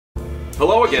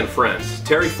Hello again, friends.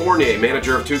 Terry Fournier,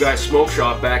 manager of Two Guys Smoke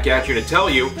Shop, back at you to tell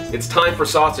you it's time for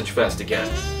Sausage Fest again.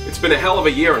 It's been a hell of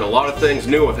a year and a lot of things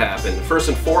new have happened. First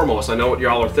and foremost, I know what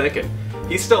y'all are thinking.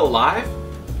 He's still alive?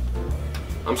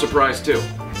 I'm surprised too.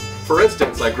 For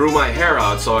instance, I grew my hair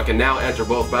out so I can now enter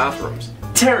both bathrooms.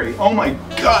 Terry, oh my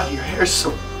god, your hair's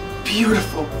so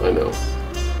beautiful. I know.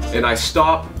 And I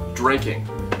stopped drinking.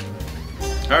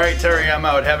 Alright, Terry, I'm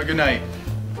out. Have a good night.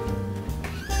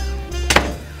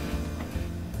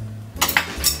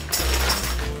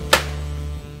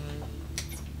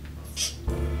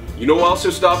 You know who else who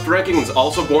stopped drinking and was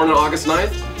also born on August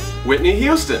 9th? Whitney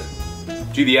Houston.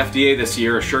 Gee, the FDA this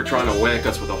year is sure trying to wank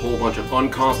us with a whole bunch of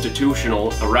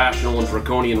unconstitutional, irrational, and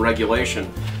draconian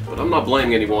regulation, but I'm not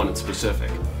blaming anyone in specific.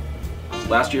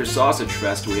 Last year's Sausage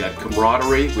Fest, we had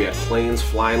camaraderie, we had planes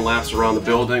flying laps around the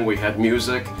building, we had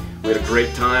music, we had a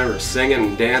great time, we were singing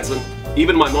and dancing.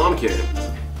 Even my mom came.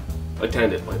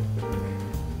 Attended.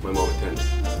 My mom attended.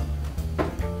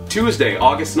 Tuesday,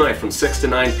 August 9th from 6 to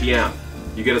 9 p.m.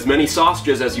 You get as many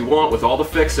sausages as you want with all the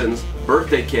fixins,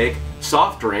 birthday cake,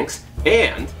 soft drinks,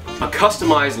 and a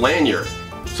customized lanyard.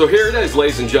 So here it is,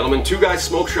 ladies and gentlemen, Two Guys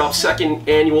Smoke Shop's second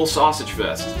annual Sausage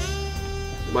Fest.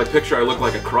 In my picture, I look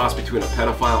like a cross between a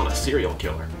pedophile and a serial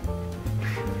killer.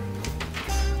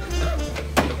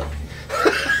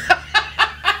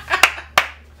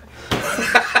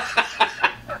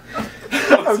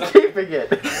 I'm keeping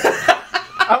it.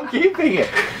 I'm keeping it.